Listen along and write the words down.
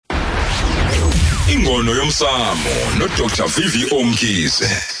Ingono Yomsamo no Dr VVO Mkhize.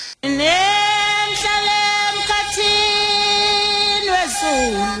 Nenhlale emkhathini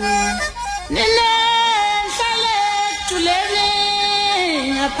wezulu. Nenhlale tulele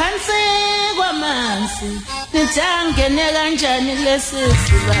ngaphansi kwamanzi. Nithangene kanjani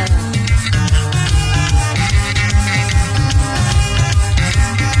lesisiba?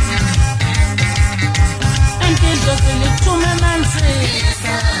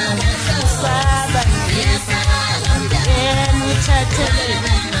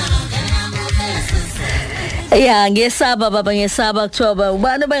 Ya ngesaba baba ngesaba kuthiwa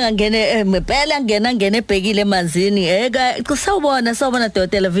ubani bengangene phela ngena ebhekile emanzini sawubona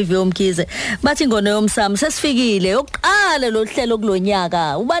Dr VVO Mkhize bathi Ingono Yomsamo sesifikile yokuqala lo hlelo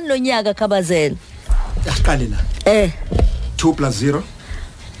kulonyaka ubani lonyaka khabazela yaqale la 2 + 0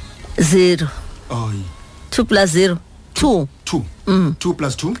 0 oy 2 + 0 2 2 2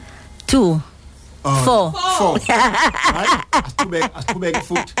 + 2 2 4 asithubeke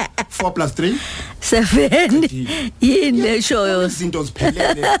futhi 4 + 3 7 yini shoyo izinto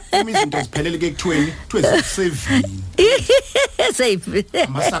ziphelele izinto ziphelele ke kuthweni 7 safe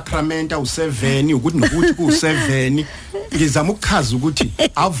amasakramenta u7 ukuthi nokuthi ku7 ngizama ukuchaza ukuthi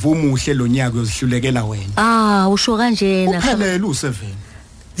avuma uhle lonyaka uyozihlulekela wena usho kanjena uphelele u7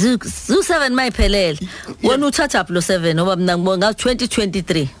 zu7 mayiphelele wena uthatha lo 7 ngoba mina ngibonga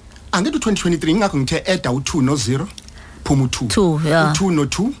 2023 angithi 2023 ngakho ngithe add u2 no0 phuma u2 yeah u2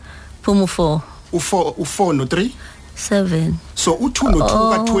 no2 phuma u4 u4 no3 7 so u2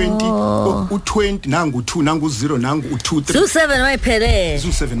 no2 ka20 u20 nangu u2 nangu u0 nangu u2 3 zu7 mayiphelele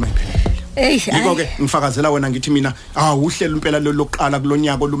zu7 mayiphelele yiko ke ngifakazela wena ngithi mina uhlela impela lokuqala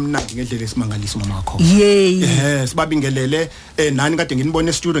kulonyaka olumnandi ngendlela esimangaliso mamakho sibabingelele nani kade nginibona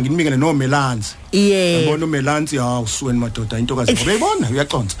e-studio nginibikele no Melanzi ngibona uMelanzi usuweni madoda intokazi uyayibona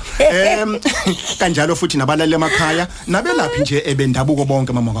uyaconza kanjalo futhi nabalale emakhaya nabelaphi nje ebendabuko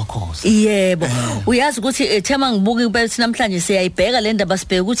bonke mama kakhoza yebo uyazi ukuthi thema ngibuka ukuthi namhlanje siyayibheka le ndaba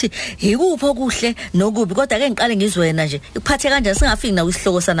sibheka ukuthi yikuphi okuhle nokubi kodwa ke ngiqale ngizwena nje ikuphathe kanjani singafiki nawe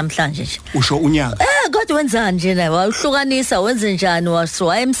isihloko sanamhlanje nje usho unyaka kodwa wenzani nje nawe wahlukanisa wenze njani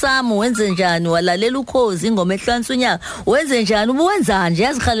wayemsamo wenze njani walalela ukhozi ingoma ehlanisa unyaka wenze njani ubuwenzani nje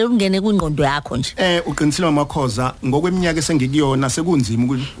yazikhalela ungene kwingqondo yakho nje uqinisile mamakhoza ngokweminyaka esengikuyona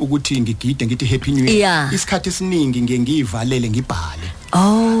sekunzima ukuthi ngigide ngithi happy new year isikhathi esiningi ngiyivalele ngibhale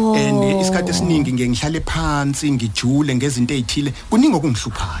and isikhathi esiningi ngihlale phansi ngijule ngezinto ezithile kuningi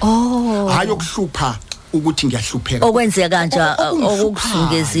okungihluphayo hayi okuhlupha ukuthi ngiyahlupheka okwenzeka kanje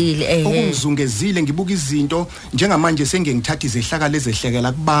okuzungezile okuzungezile ngibuka izinto njengamanje sengengithatha izehlakala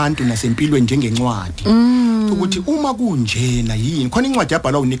ezehlekela kubantu nasempilweni njengencwadi ukuthi uma kunjena yini khona incwadi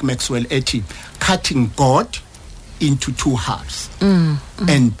yabhalwa uNick Maxwell ethi cutting God into two halves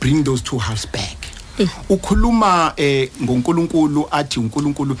and bring those two halves back ukhuluma ngoNkulunkulu athi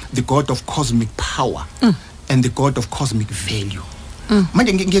uNkulunkulu the God of cosmic power and the God of cosmic value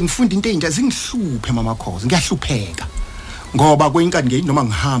manje ngifunda into enje zingihluphe mama Khoza ngiyahlupheka ngoba kweyinkani noma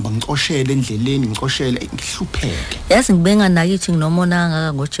ngihamba ngicoshele endleleni ngicoshele ngihlupheke yazi ngibenga nakithi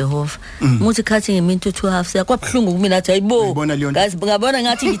nginomonanga ngoJehova muthi khathi ngimintu two halves yakwabhlungu kumina athi hayibo guys ngabona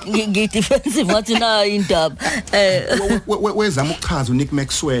ngathi ngidefensive ngathi na indaba wezama ukuchaza uNick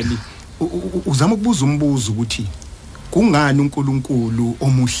Maxwell uzama ukubuza umbuzo ukuthi kungani uNkulunkulu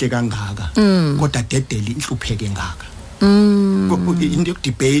omuhle kangaka kodwa dedeli inhlupheke ngaka into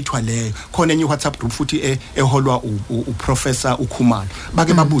debate leyo khona enye WhatsApp group futhi eholwa uprofessor uKhumalo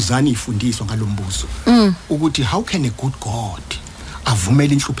bake babuzana ifundiswa ngalombuzo ukuthi how can a good God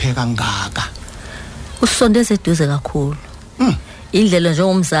avumela inhlupheko kangaka usondeze eduze kakhulu indlela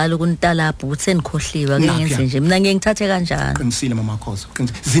njengomzali kuntalapha ukuthi senikhohliwa ngenze nje mina ngiyengithathe kanjani qinisile mama Khoza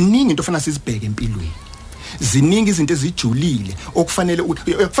ziningi into ofana sizibheke empilweni ziningi izinto ezijulile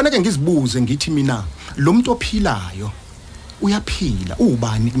okufanele ngizibuze ngithi mina lo muntu ophilayo uyaphila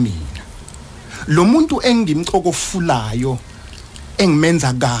ubani kumina lo muntu engimxokofulayo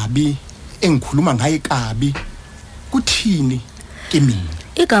engimenza kabi engikhuluma ngaye kabi kuthini kimi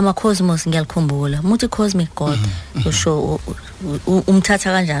igama cosmos ngiyalikhumbula muthi cosmic god usho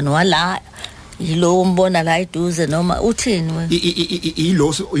umthatha kanjani wala yilo umbona la eduze noma uthini we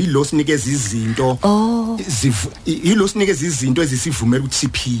yilo sinikeza izinto yilo sinikeza izinto ezisivumela ukuthi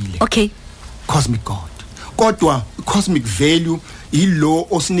siphile okay cosmic god kodwa cosmic value yilo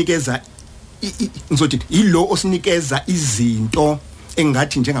osinikeza ngizothi yilo osinikeza izinto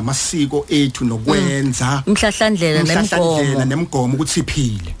engathi njengamasiko ethu nokwenza imhlahlandlela nemigomo ukuthi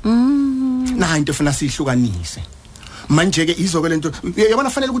siphile na into efuna sihlukanise manje ke izoko lento yabona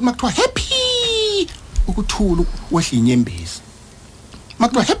fanele ukuthi makuthiwa happy ukuthula wehla inyembezi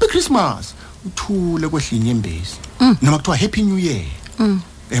makuthiwa happy Christmas uthule kwehlinye embezi noma kuthiwa happy new year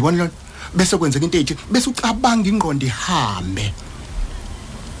yabona lo bese kwenzeka into ethi bese ucabanga ingqondo ihambe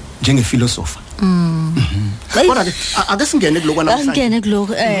njenge philosopher kodwa ke ake singene kuloko namhlanje Angene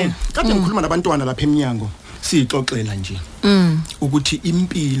kuloko kade ngikhuluma nabantwana lapha eminyango sixoxela nje ukuthi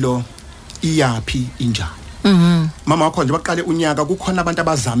impilo iyapi injani mama wakho nje baqale unyaka kukhona abantu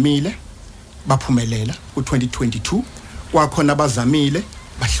abazamile baphumelela ku2022 kwakhona abazamile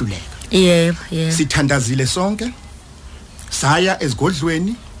bahluleka yebo sithandazile sonke saya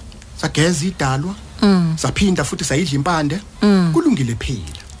ezigodlweni sageza idalwa saphinda futhi sayidla impande kulungile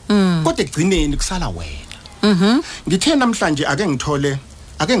phela kodwa egcineni kusala wena ngithe namhlanje ake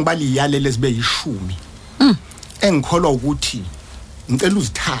ngibali iyalelo ezibe yishumi engikholwa ukuthi ngicela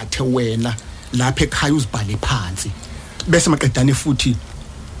uzithathe wena lapha ekhaya uzibhale phansi bese maqedane futhi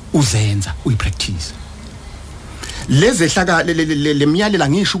uzenza uyipractice lezi ehlaka lemiyalelo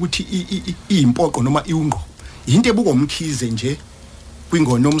ngisho ukuthi impoqo noma iungqo into ebuko Mkhize nje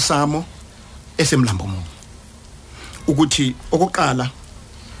kwingono Yomsamo esemlambo mo ukuthi okoqala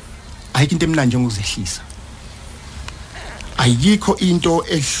ayikho into emnanje ngokuzehlisa ayikho into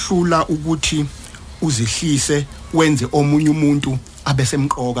ehlula ukuthi uzehlise wenze omunye umuntu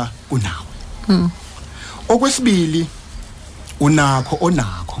abesemqoka kunawe okwesibili onakho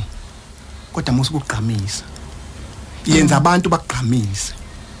kodwa musu ukugqamisa yenza abantu bakugqamise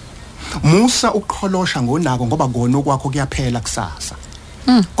musa ukuqholosha ngonako ngoba ngona okwakho kuyaphela kusasa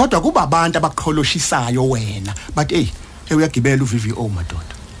kodwa kuba abantu abaqholoshisayo wena bathi uyagibela uVVO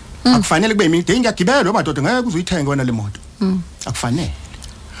madoda akufanele kube imini ngiyagibela madoda ngeke uzuyithenga wena le moto akufanele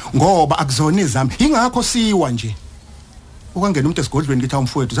ngoba akuzona izami ingakho siwa nje ukangena umuntu esigodlweni ngithi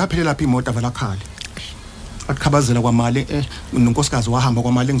awumfowethu zaphelela lapha imoto avala khali akukhabazela kwamali nonkosikazi wahamba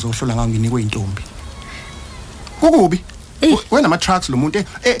kwamali engizohlola ngayo nginikwe intombi kukubi wena ama trucks lo muntu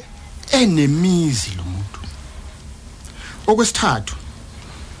enemizi lo muntu okwesithathu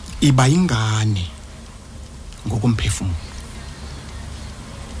iba ingane ngokumphefumulo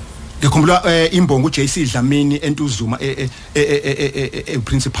ngikhumbula imbongo uJC Dlamini entuzuma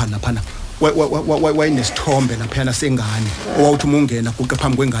principal lapha wayenesithombe lapha sengane owawuthi umungena kuqe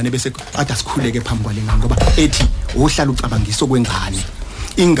phambi kwengane bese athi asikhuleke phambi kwalengane ngoba ethi uhlala ucabangiso kwengane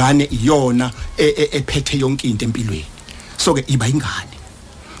ingane iyona ephethe yonke into empilweni so ke iba ingane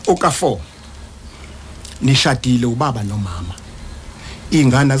oka4 nishadile ubaba nomama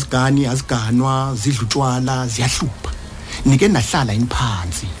ingane aziganwa zidla utshwala ziyahlupha nike nahlala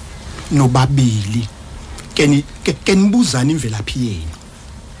iniphansi nobabili kenibuzana imvelaphi yenu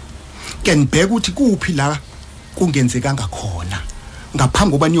kenibheka ukuthi kuphi la kungenzeka ngakhona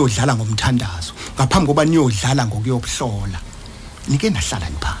ngaphambi koba niyodlala ngomthandazo ngaphambi koba niyodlala ngokuyohlola nike nahlala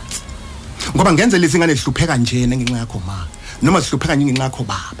iniphansi ngoba ngenze lezi ngane zihlupheka njena ngenxa yakho ma noma zihlupheka ngenxa yakho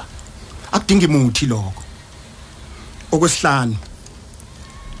baba akudingi muthi lokho okwesihlanu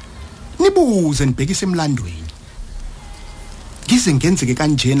nibuze nibhekise emlandweni ngize ngenzeke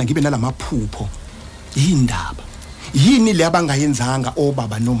kanjena ngibe nalamaphupho yindaba yini le abangayenzanga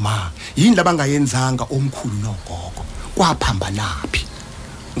obaba noma yini labangayenzanga omkhulu nogogo kwaphambanapi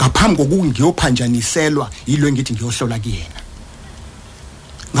ngaphambi kokungiyophanjaniselwa yilo ngithi ngiyohlola kuyena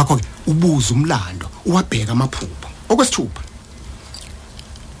ngakho ke ubuza umlando uwabheka amaphupho okwesithupha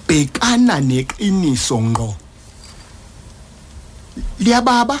bhekana neqiniso ngqo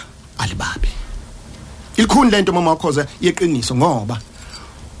liyababa alibabe ilikhuni lento mama wakhoza yeqiniso ngoba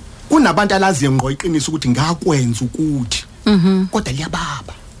kunabantu alaziyo ngqo iqiniso ukuthi ngakwenza ukuthi kodwa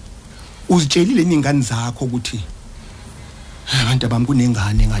liyababa uzitshelile ningane zakho ukuthi abantu abami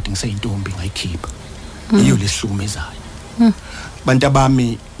kunengane engathi ngisayintombi ngayikhipha iyo lesihlukumezayo bantu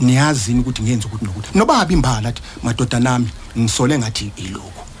abami niyazini ukuthi ngiyenza ukuthi nokuthi nobaba imbala athi madoda nami ngisole ngathi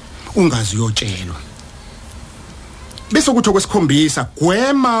ilokho ungazi uyotshelwa bese ukuthi okwesikhombisa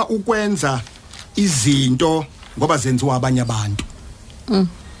gwema ukwenza izinto ngoba zenziwa abanye abantu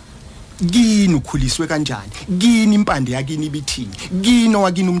kini ukhuliswe kanjani kini impande yakini ibithini kini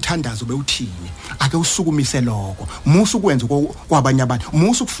owakini umthandazo bewuthini ake usukumise lokho musu ukwenza kwabanye abantu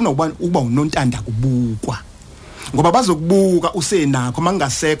musu ukufuna ukuba unontanda kubukwa ngoba bazokubuka usenakho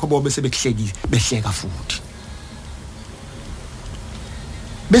mangasekho bobe sebekuhlekile behleka futhi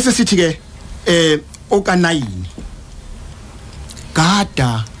bese sithi ke oka9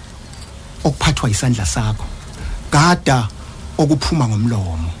 gada okuphathwa isandla sakho gada okuphuma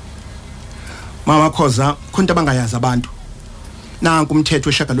ngomlomo mama khoza khonto abangayazi abantu nanku umthetho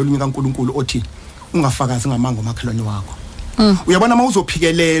weshaka lolunye kaNkuluNkulu othi ungafakazi ngamanga omakhelwane wakho uyabona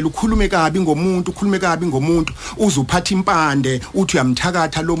mawuzophikelela ukhulume kabi ngomuntu uzuphatha impande uthi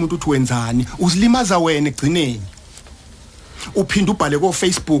uyamthakatha lo muntu uthi wenzani uzilimaza wena egcineni uphinda ubhale ko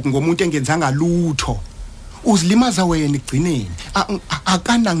Facebook ngomuntu engenzanga lutho uzilimaza wena igcineni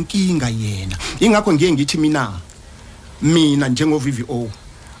akana nkinga yena ingakho ngiye ngithi mina njengo VVO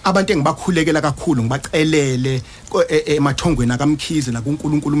abantu engibakhulekela kakhulu ngibacelele emathongweni akaMkhize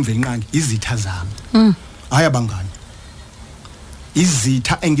nakuNkulunkulu umvelinqangi izitha zami haya bangani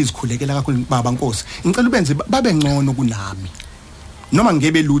izitha engizikhulekela kakhulu baba Nkosi ngicela ubenze babe ngcono kunami noma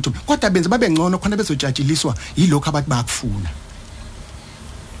ngebe lutho kodwa benze babe ngcono khona bezojatshiliswa yilokho abantu bakufuna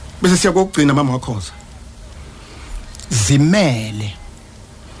bese siyakugcina mama wakhoza zimele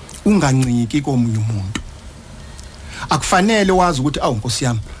unganciki komunye umuntu akufanele wazi ukuthi awu Nkosi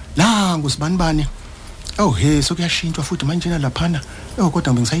yami la ngusibani sokuyashintshwa futhi manje laphana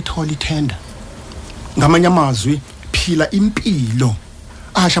kodwa bengisayithola ithenda ngamanye amazwi phila impilo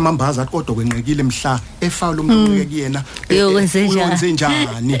asha mambaza kodwa kwenqekile mhla efa lo muntu kuyena uyenze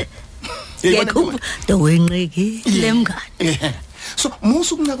njani yekho wenqekile mngani so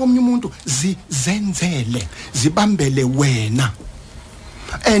musu kunaka omunye umuntu zenzele zibambele wena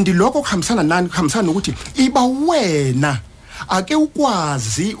and lokho kuhambisana nani kuhambisana nokuthi iba wena ake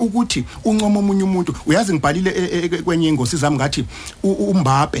ukwazi ukuthi uncoma omunye umuntu uyazi ngibhalile kwenye ingosi zami ngathi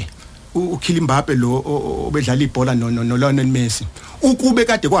uMbappe ukhila Mbappe lo obedlala ibhola no Lionel Messi ukube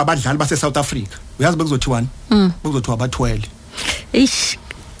kade kwabadlali base South Africa uyazi bekuzothiwani bekuzothiwa abathwele ish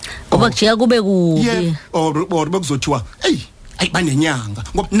ngoba kujiya kube kubi or bekuzothiwa ayibanenyanga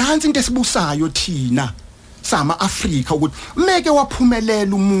ngoba nansi into esibusayo thina sama Africa ukuthi meke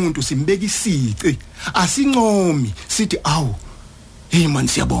waphumelela umuntu simbeka isici asincomi sithi awu hey man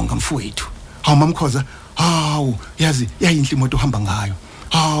siyabonga mfowethu hawu mamkhoza hawu yazi yayinhle imoto ohamba ngayo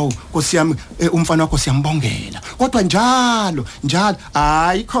hawu Nkosi yami umfana wakho siyambongela kodwa njalo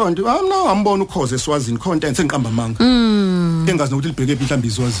hayi khonto no ambona ukhoze eSwazini content sengiqamba amanga engazi nokuthi libheke mhlawumbe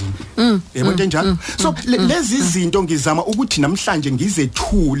iSwazini yebo nje njalo so lezi izinto ngizama ukuthi namhlanje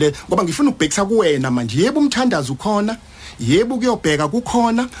ngizethule ngoba ngifuna ukubhekisa kuwena manje yebo umthandazo ukhona yebo kuyobheka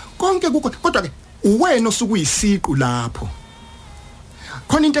kukhona konke kukhona kodwa ke uwena osukuyisiqu lapho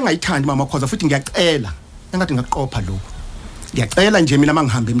khona into engayithandi mama Khoza futhi ngiyacela engathi ngaqopha lokho ngiyacela nje mina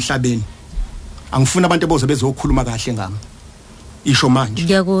mangihamba emhlabeni angifuna abantu boze bezokhuluma kahle ngami isho manje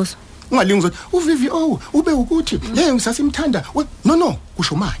ngiyakuzwa ungalingi uzothi uVVO ube ukuthi hey ngisasimthanda no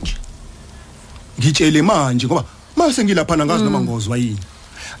kusho manje ngitshele manje ngoba mase ngilapha nangazi noma ngozwa yini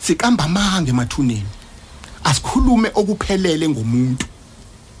siqamba amange emathuneni asikhulume okuphelele ngomuntu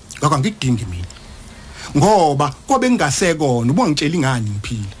ngakho ngikudingi mina ngoba kobe ngingasekona ubungitshela ingani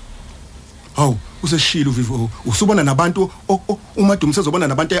ngiphila hawu useshila uVVO usubona nabantu uMadumi sezobona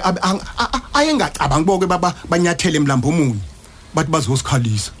nabantu ayengacabanga boke baba banyathele emlambo omunye bathi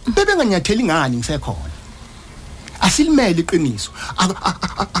bazosikhalisa bebenganyatheli ngani ngisekhona asilimele iqiniso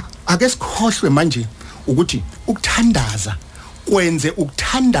ake sikhohlwe manje ukuthi ukuthandaza kwenze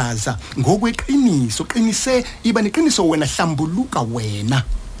ukuthandaza ngokweqiniso qinise iba neqiniso wena hlambuluka wena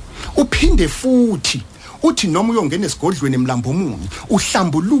uphinde futhi uthi noma uyongena esigodlweni emlambo omunye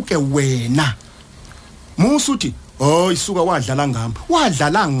uhlambuluke wena musuthi isuka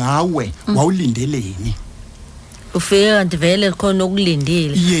wadlala ngawe wawulindeleni ufike kanti vele khona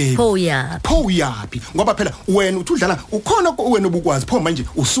okulindile pho yapi ngoba phela wena uthi udlala ukhona wena obukwazi pho manje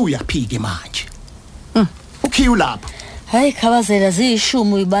usuyaphike manje ukhiyu lapha hayi khabazela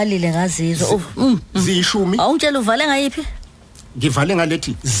ziyishumi uyibalile ngazizo ziyishumi awuntshela uvale ngayiphi ngivale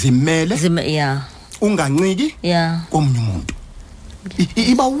ngalethi zimele ya unganciki komunye umuntu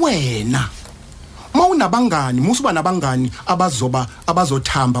iba wena mawunabangani musuba nabangani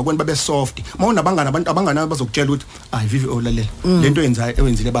abazothamba kwena babe soft mawunabangani abantu abangani abazokutshela ukuthi hayi VVO lalela lento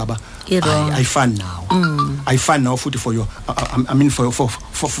ewenzile baba ayifani nawo futhi for your I mean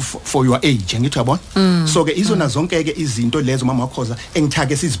for your age ngithi yabona so ke izona zonke ke izinto lezo mama wakhoza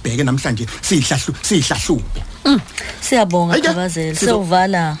engithake sizibheke namhlanje sihlahlube siyabonga Khabazela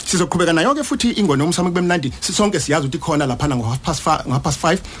sovala sizoqhubeka nayo ke futhi Ingono Yomsamo kube mnandi sonke siyazi ukuthi khona lapha ngo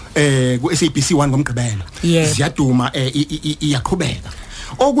 5:30 ku SABC 1 ngomgqibelo ziyaduma iyaqhubeka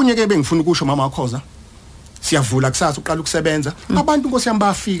okunye ke bengifuna ukusho mama wakhoza siyavula kusasa uqala ukusebenza abantu Nkosi yami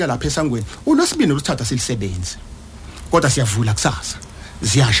bafika lapha esangweni ulosibini oluthatha silisebenze kodwa siyavula kusasa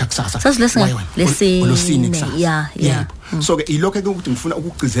ziyasha kusasa lesine kusasa so ke ilokho ke ukuthi ngifuna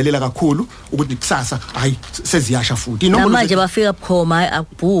ukugcizelela kakhulu ukuthi kusasa hayi seziyasha futhi inombolo manje bafika bukhoma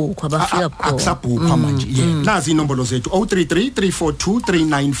akubhukwa bafika bukhoma akusabhukwa manje nazi inombolo zethu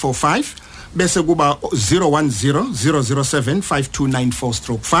 0333423945 bese kuba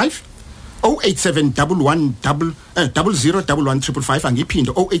 0100075294/5 08711001155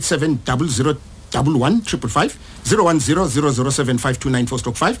 angiphinde 08700 011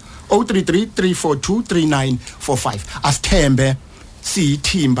 01000752945 033 asithembe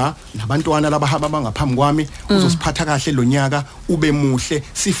siyithimba nabantwana labahamba bangaphambi kwami uzosiphatha kahle lonyaka ube muhle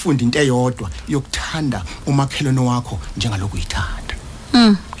sifunde into eyodwa yokuthanda umakhelwane wakho njengalokhu uyithanda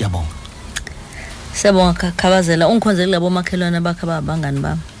uyabonga Siyabonga Khabazela ungikhonzele labo makhelwane bakhe abangani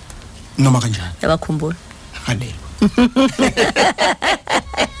bami noma kanjani yabakhumbula halelo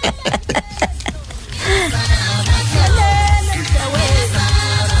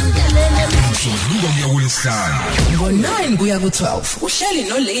Ngo 9 kuya ku 12 uhleli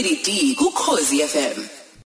no Lady D ku Khosi FM.